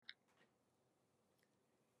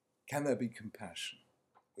Can there be compassion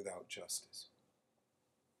without justice?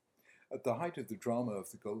 At the height of the drama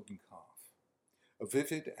of the golden calf, a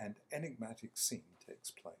vivid and enigmatic scene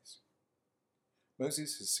takes place.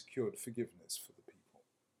 Moses has secured forgiveness for the people.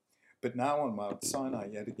 But now on Mount Sinai,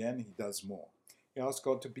 yet again, he does more. He asks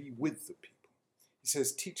God to be with the people. He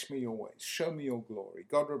says, "Teach me your ways, show me your glory."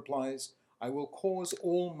 God replies, "I will cause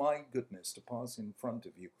all my goodness to pass in front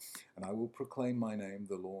of you, and I will proclaim my name,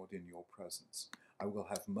 the Lord, in your presence. I will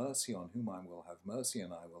have mercy on whom I will have mercy,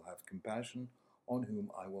 and I will have compassion on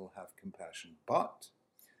whom I will have compassion. But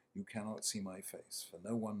you cannot see my face, for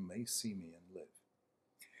no one may see me and live."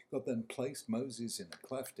 God then placed Moses in a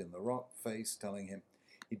cleft in the rock face, telling him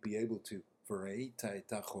he'd be able to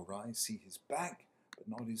see his back, but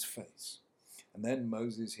not his face. And then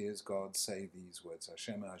Moses hears God say these words,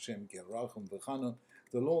 Hashem, Hashem, Gerachim v'chanon,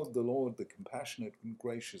 the Lord, the compassionate and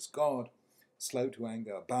gracious God, slow to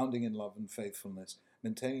anger, abounding in love and faithfulness,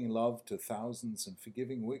 maintaining love to thousands and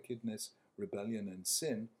forgiving wickedness, rebellion and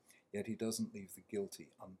sin, yet he doesn't leave the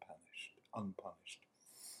guilty unpunished.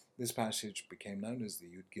 This passage became known as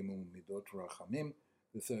the Yud Gimel Midot Rachamim,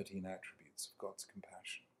 the 13 attributes of God's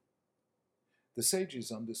compassion. The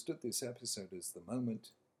sages understood this episode as the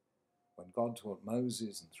moment when God taught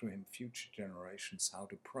Moses and through him future generations how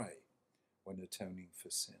to pray when atoning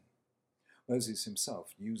for sin. Moses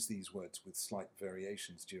himself used these words with slight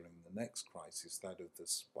variations during the next crisis, that of the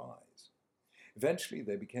spies. Eventually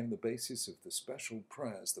they became the basis of the special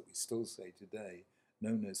prayers that we still say today,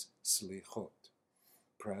 known as slichot,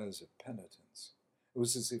 prayers of penitence. It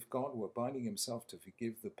was as if God were binding himself to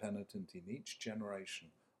forgive the penitent in each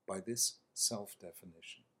generation by this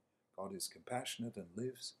self-definition. God is compassionate and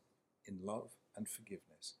lives in love and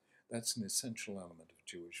forgiveness. That's an essential element of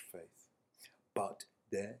Jewish faith. But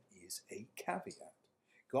there is a caveat.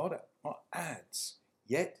 God adds,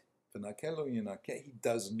 yet, he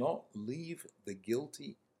does not leave the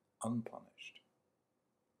guilty unpunished.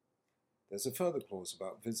 There's a further clause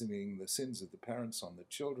about visiting the sins of the parents on the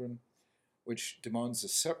children, which demands a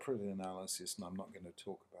separate analysis, and I'm not going to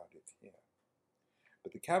talk about it here.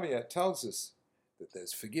 But the caveat tells us that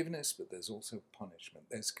there's forgiveness, but there's also punishment.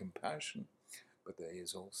 There's compassion, but there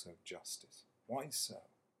is also justice. Why so?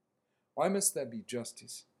 Why must there be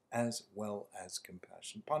justice as well as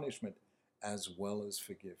compassion, punishment as well as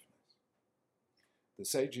forgiveness? The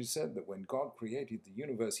sages said that when God created the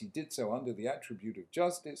universe, he did so under the attribute of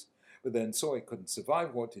justice, but then saw it couldn't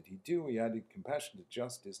survive. What did he do? He added compassion to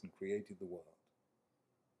justice and created the world.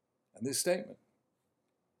 And this statement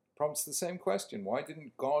prompts the same question. Why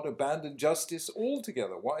didn't God abandon justice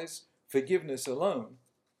altogether? Why is forgiveness alone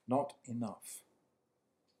not enough?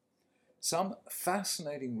 Some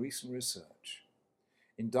fascinating recent research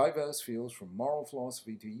in diverse fields, from moral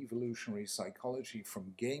philosophy to evolutionary psychology,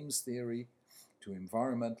 from games theory to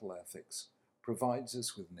environmental ethics, provides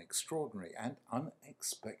us with an extraordinary and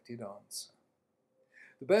unexpected answer.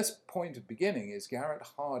 The best point of beginning is Garrett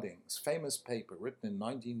Harding's famous paper written in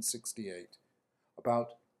 1968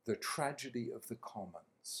 about the tragedy of the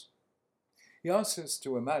commons. He asks us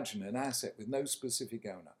to imagine an asset with no specific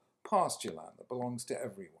owner, pasture land that belongs to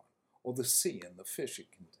everyone, or the sea and the fish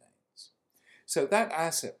it contains. So that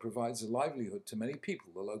asset provides a livelihood to many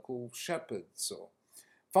people, the local shepherds or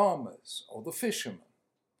farmers or the fishermen.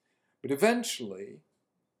 But eventually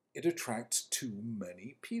it attracts too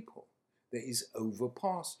many people. There is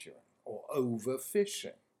overpasturing or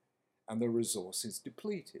overfishing, and the resource is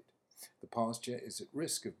depleted. The pasture is at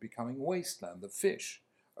risk of becoming wasteland. The fish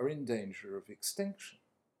are in danger of extinction.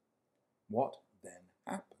 What then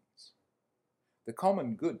happens? The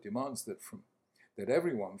common good demands that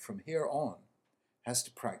everyone from here on has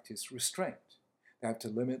to practice restraint. They have to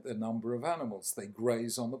limit the number of animals they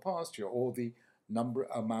graze on the pasture or the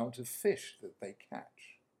amount of fish that they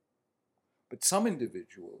catch. But some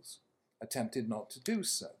individuals attempted not to do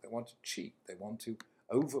so. They want to cheat. They want to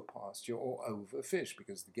overpasture or overfish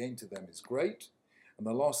because the gain to them is great and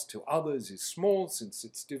the loss to others is small since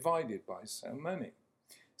it's divided by so many.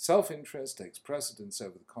 Self-interest takes precedence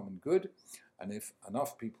over the common good, and if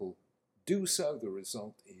enough people do so, the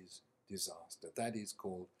result is disaster. That is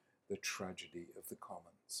called the tragedy of the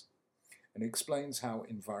commons, and explains how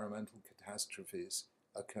environmental catastrophes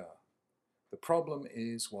occur. The problem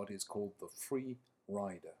is what is called the free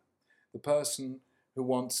rider, the person who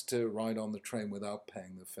wants to ride on the train without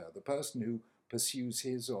paying the fare, the person who pursues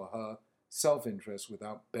his or her self-interest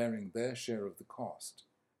without bearing their share of the cost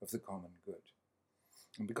of the common good.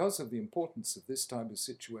 And because of the importance of this type of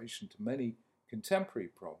situation to many contemporary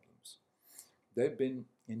problems, they've been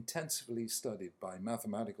intensively studied by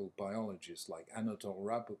mathematical biologists like Anatol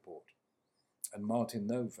Rapoport and Martin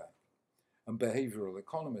Novak. and behavioral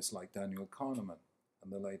economists like Daniel Kahneman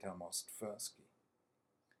and the late Amos Tversky.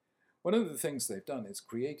 One of the things they've done is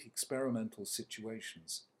create experimental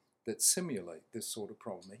situations that simulate this sort of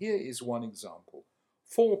problem. Here is one example.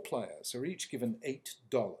 4 players are each given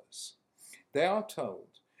 $8. They are told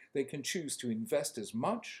they can choose to invest as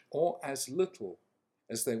much or as little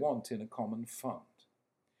as they want in a common fund.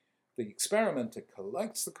 The experimenter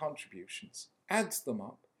collects the contributions, adds them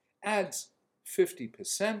up, adds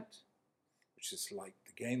 50%, which is like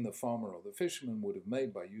the gain the farmer or the fisherman would have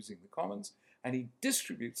made by using the commons, and he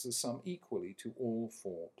distributes the sum equally to all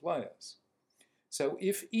 4 players. So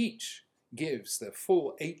if each gives their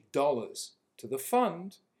full $8 to the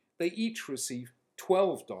fund, they each receive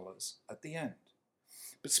 $12 at the end.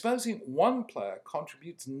 But supposing one player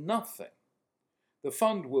contributes nothing, the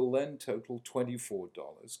fund will then total $24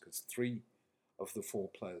 because 3 of the 4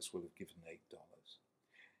 players will have given $8.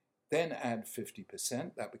 Then add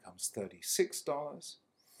 50%, that becomes $36.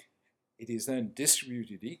 It is then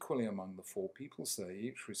distributed equally among the 4 people, so they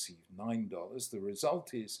each receive $9. The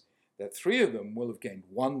result is that 3 of them will have gained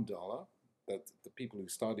 $1, that the people who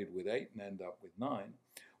started with 8 and end up with 9,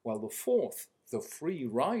 while the 4th, the free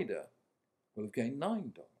rider, will have gained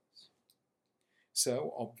 $9.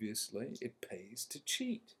 So obviously it pays to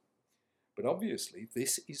cheat. But obviously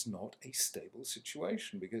this is not a stable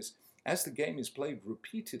situation, because as the game is played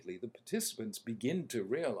repeatedly, the participants begin to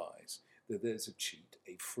realize that there's a cheat,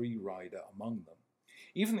 a free rider among them,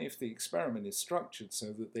 even if the experiment is structured so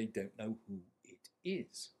that they don't know who it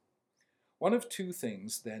is. One of 2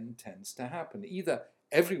 things then tends to happen. Either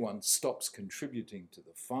everyone stops contributing to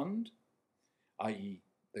the fund, i.e.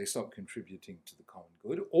 they stop contributing to the common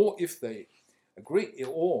good, or if they agree,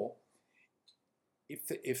 or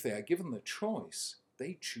if they are given the choice,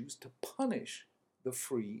 they choose to punish the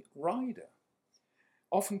free rider.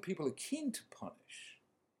 Often people are keen to punish,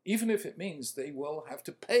 even if it means they will have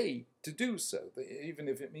to pay to do so, even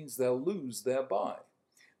if it means they'll lose thereby.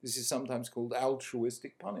 This is sometimes called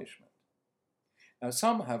altruistic punishment. Now,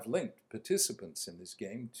 some have linked participants in this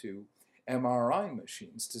game to MRI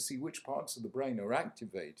machines to see which parts of the brain are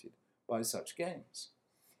activated by such games.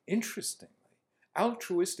 Interestingly,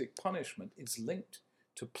 altruistic punishment is linked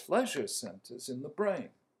to pleasure centers in the brain.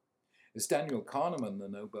 As Daniel Kahneman, the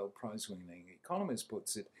Nobel Prize-winning economist,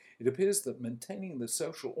 puts it, it appears that maintaining the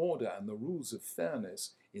social order and the rules of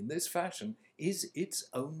fairness in this fashion is its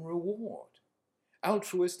own reward.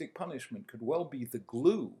 Altruistic punishment could well be the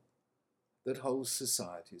glue that holds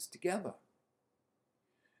societies together.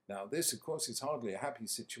 Now, this, of course, is hardly a happy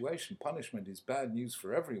situation. Punishment is bad news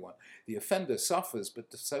for everyone. The offender suffers,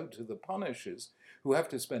 but so do the punishers, who have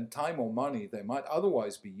to spend time or money they might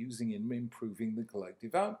otherwise be using in improving the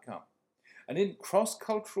collective outcome. And in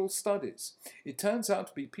cross-cultural studies, it turns out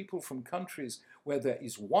to be people from countries where there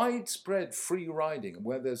is widespread free riding and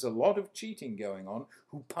where there's a lot of cheating going on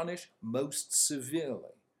who punish most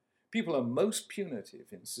severely. People are most punitive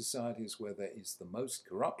in societies where there is the most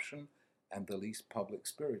corruption and the least public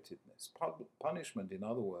spiritedness. Punishment, in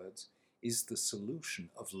other words, is the solution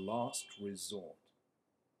of last resort.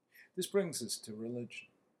 This brings us to religion.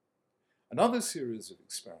 Another series of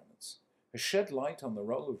experiments has shed light on the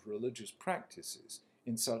role of religious practices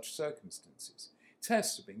in such circumstances.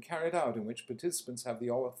 Tests have been carried out in which participants have the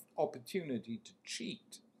opportunity to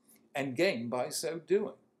cheat and gain by so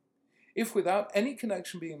doing. If, without any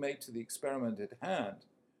connection being made to the experiment at hand,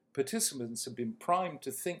 participants have been primed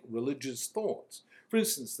to think religious thoughts. For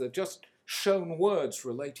instance, they're just shown words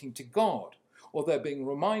relating to God, or they're being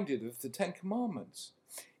reminded of the 10 Commandments.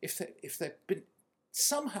 If they've been,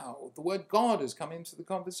 somehow the word God has come into the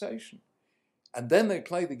conversation, and then they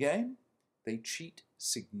play the game, they cheat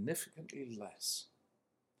significantly less.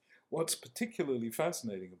 What's particularly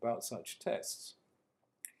fascinating about such tests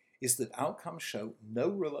is that outcomes show no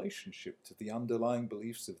relationship to the underlying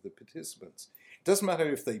beliefs of the participants. It doesn't matter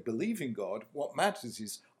if they believe in God, what matters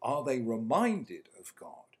is, are they reminded of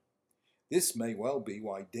God? This may well be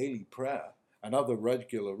why daily prayer and other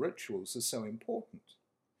regular rituals are so important,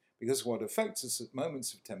 because what affects us at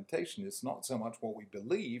moments of temptation is not so much what we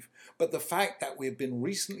believe, but the fact that we've been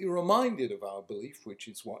recently reminded of our belief, which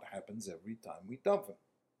is what happens every time we daven.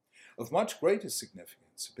 Of much greater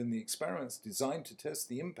significance have been the experiments designed to test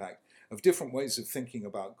the impact of different ways of thinking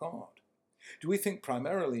about God. Do we think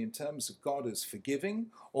primarily in terms of God as forgiving,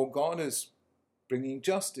 or God as bringing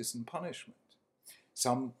justice and punishment?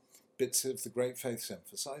 Some bits of the great faiths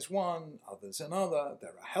emphasize one, others another.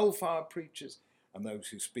 There are hellfire preachers and those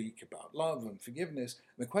who speak about love and forgiveness.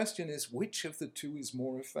 And the question is, which of the two is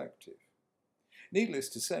more effective? Needless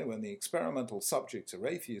to say, when the experimental subjects are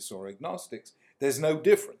atheists or agnostics, There's no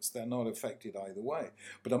difference. They're not affected either way.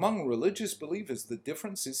 But among religious believers, the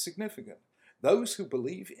difference is significant. Those who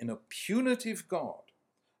believe in a punitive God,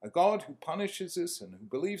 a God who punishes us and who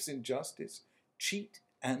believes in justice, cheat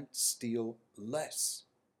and steal less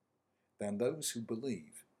than those who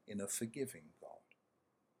believe in a forgiving God.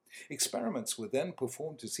 Experiments were then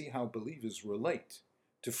performed to see how believers relate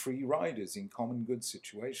to free riders in common good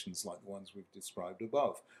situations like the ones we've described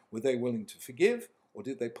above. Were they willing to forgive, or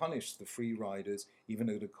did they punish the free riders even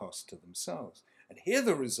at a cost to themselves? And here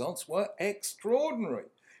the results were extraordinary.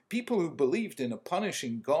 People who believed in a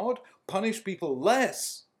punishing God punish people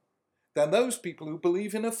less than those people who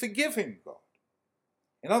believe in a forgiving God.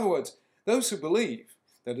 In other words, those who believe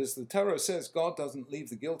that, as the Torah says, God doesn't leave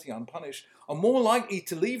the guilty unpunished, are more likely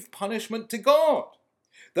to leave punishment to God.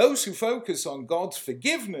 Those who focus on God's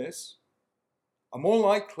forgiveness are more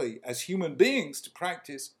likely, as human beings, to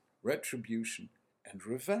practice retribution and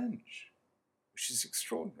revenge, which is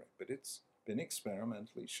extraordinary, but it's been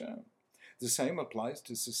experimentally shown. The same applies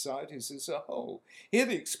to societies as a whole. Here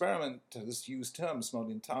the experimenters used terms not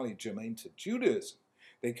entirely germane to Judaism.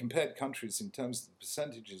 They compared countries in terms of the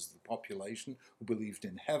percentages of the population who believed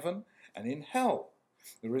in heaven and in hell.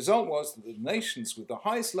 The result was that the nations with the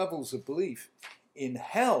highest levels of belief in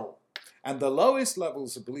hell and the lowest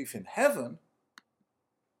levels of belief in heaven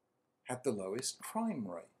had the lowest crime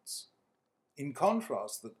rates. In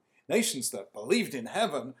contrast, the nations that believed in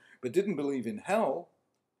heaven but didn't believe in hell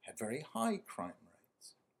had very high crime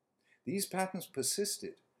rates. These patterns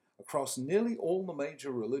persisted across nearly all the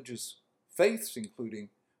major religious faiths, including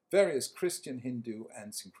various Christian, Hindu,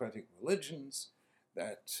 and syncretic religions,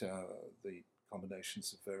 the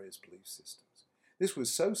combinations of various belief systems. This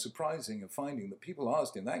was so surprising a finding that people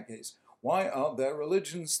asked in that case, why are there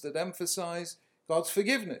religions that emphasize God's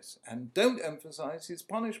forgiveness and don't emphasize his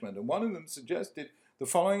punishment? And one of them suggested the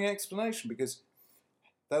following explanation, because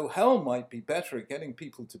though hell might be better at getting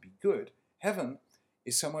people to be good, heaven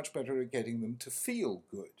is so much better at getting them to feel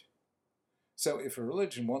good. So if a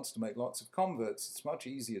religion wants to make lots of converts, it's much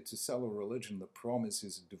easier to sell a religion that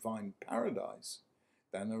promises a divine paradise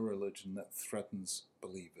than a religion that threatens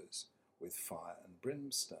believers with fire and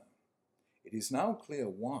brimstone. It is now clear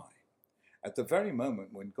why. At the very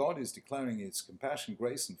moment when God is declaring his compassion,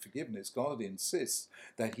 grace, and forgiveness, God insists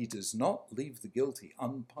that he does not leave the guilty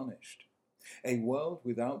unpunished. A world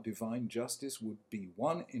without divine justice would be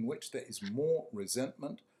one in which there is more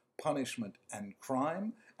resentment, punishment, and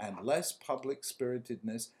crime, and less public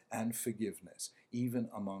spiritedness and forgiveness, even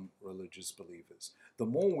among religious believers. The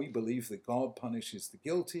more we believe that God punishes the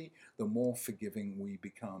guilty, the more forgiving we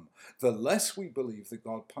become. The less we believe that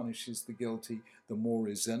God punishes the guilty, the more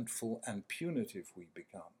resentful and punitive we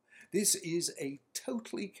become. This is a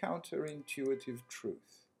totally counterintuitive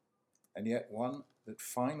truth, and yet one that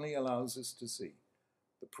finally allows us to see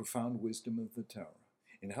the profound wisdom of the Torah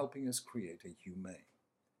in helping us create a humane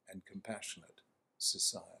and compassionate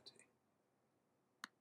society.